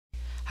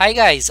Hi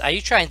guys, are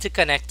you trying to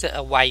connect to a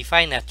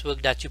Wi-Fi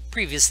network that you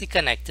previously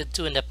connected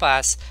to in the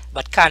past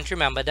but can't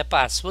remember the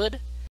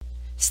password?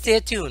 Stay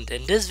tuned.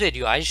 In this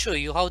video I'll show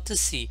you how to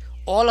see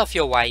all of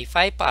your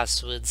Wi-Fi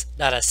passwords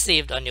that are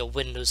saved on your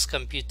Windows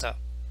computer.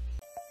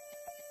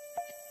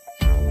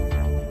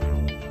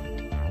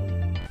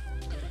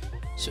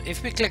 So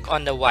if we click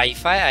on the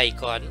Wi-Fi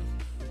icon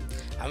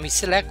and we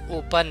select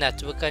Open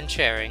Network and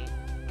Sharing,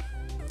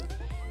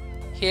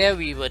 here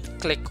we would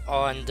click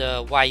on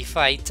the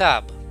Wi-Fi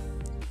tab.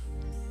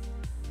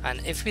 And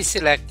if we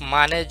select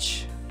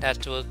Manage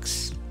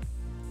Networks,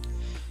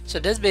 so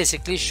this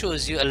basically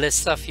shows you a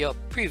list of your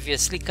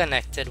previously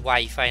connected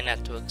Wi-Fi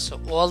networks.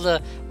 So all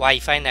the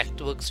Wi-Fi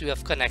networks you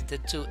have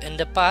connected to in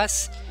the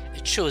past,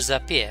 it shows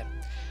up here.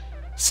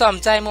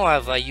 Sometime,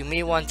 however, you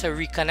may want to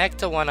reconnect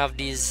to one of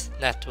these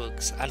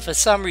networks, and for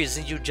some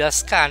reason you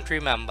just can't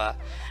remember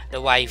the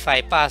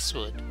Wi-Fi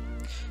password.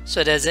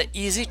 So there's an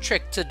easy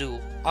trick to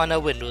do on a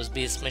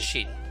Windows-based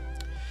machine.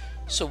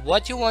 So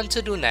what you want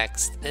to do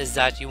next is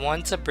that you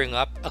want to bring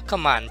up a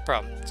command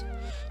prompt.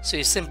 So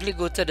you simply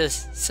go to the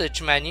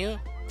search menu,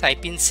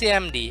 type in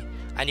CMD,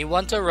 and you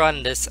want to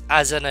run this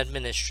as an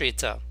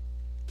administrator.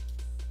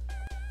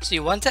 So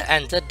you want to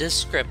enter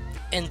this script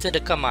into the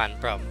command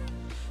prompt.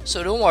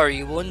 So don't worry,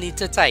 you won't need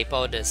to type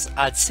out this.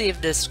 I'll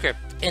save this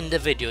script in the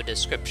video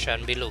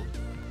description below.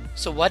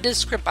 So what this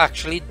script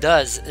actually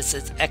does is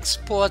it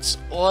exports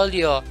all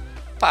your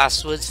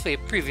passwords for your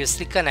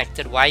previously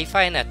connected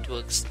Wi-Fi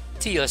networks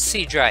to your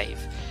C drive.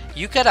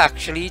 You could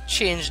actually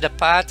change the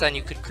path and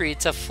you could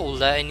create a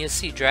folder in your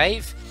C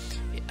drive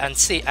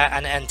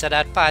and enter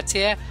that path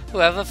here.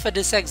 However, for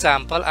this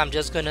example, I'm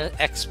just going to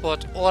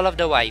export all of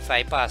the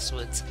Wi-Fi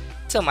passwords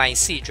to my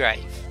C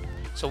drive.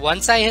 So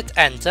once I hit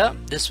enter,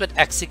 this would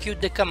execute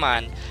the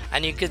command,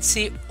 and you can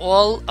see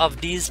all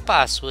of these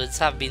passwords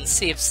have been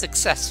saved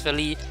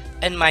successfully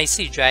in my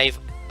C drive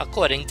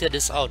according to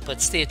this output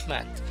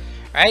statement.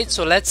 Right,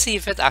 so let's see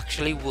if it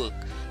actually works.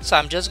 So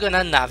I'm just going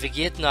to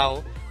navigate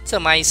now to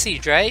my C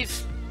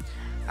drive,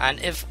 and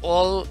if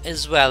all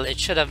is well, it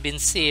should have been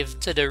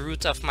saved to the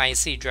root of my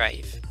C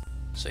drive.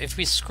 So if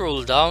we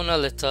scroll down a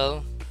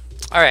little,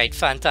 alright,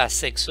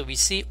 fantastic. So we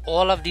see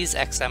all of these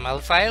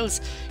XML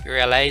files. You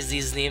realize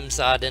these names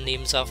are the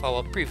names of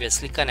our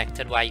previously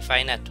connected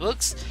Wi-Fi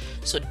networks.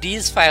 So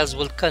these files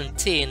will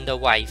contain the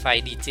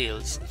Wi-Fi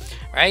details.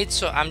 Right,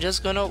 so I'm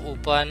just going to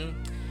open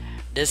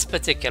this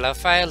particular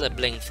file, the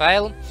Blink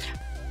file.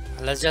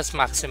 Let's just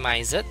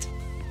maximize it.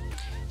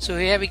 So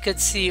here we could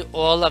see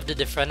all of the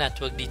different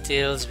network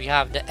details. We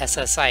have the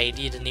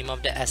SSID, the name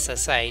of the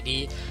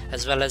SSID,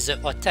 as well as the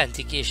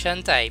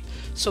authentication type.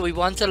 So we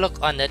want to look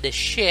under the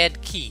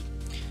shared key.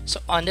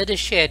 So under the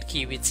shared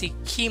key, we'd see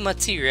key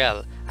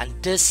material,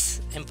 and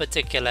this in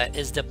particular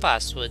is the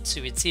password.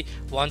 So we'd see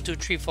 1 2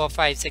 3 4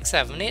 5 6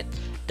 7 8.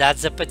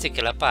 That's the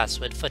particular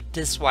password for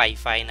this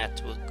Wi-Fi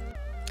network.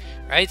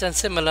 Right, and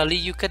similarly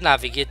you could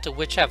navigate to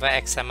whichever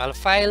XML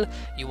file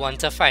you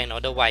want to find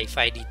out the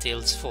Wi-Fi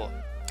details for.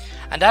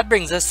 And that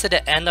brings us to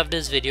the end of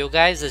this video,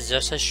 guys. It's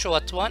just a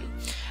short one,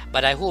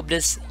 but I hope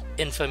this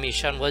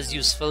information was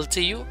useful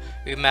to you.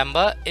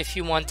 Remember, if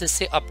you want to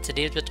stay up to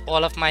date with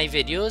all of my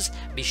videos,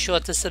 be sure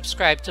to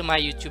subscribe to my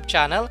YouTube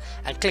channel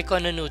and click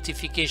on the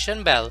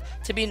notification bell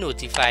to be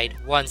notified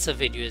once a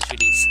video is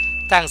released.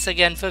 Thanks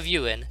again for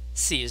viewing.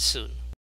 See you soon.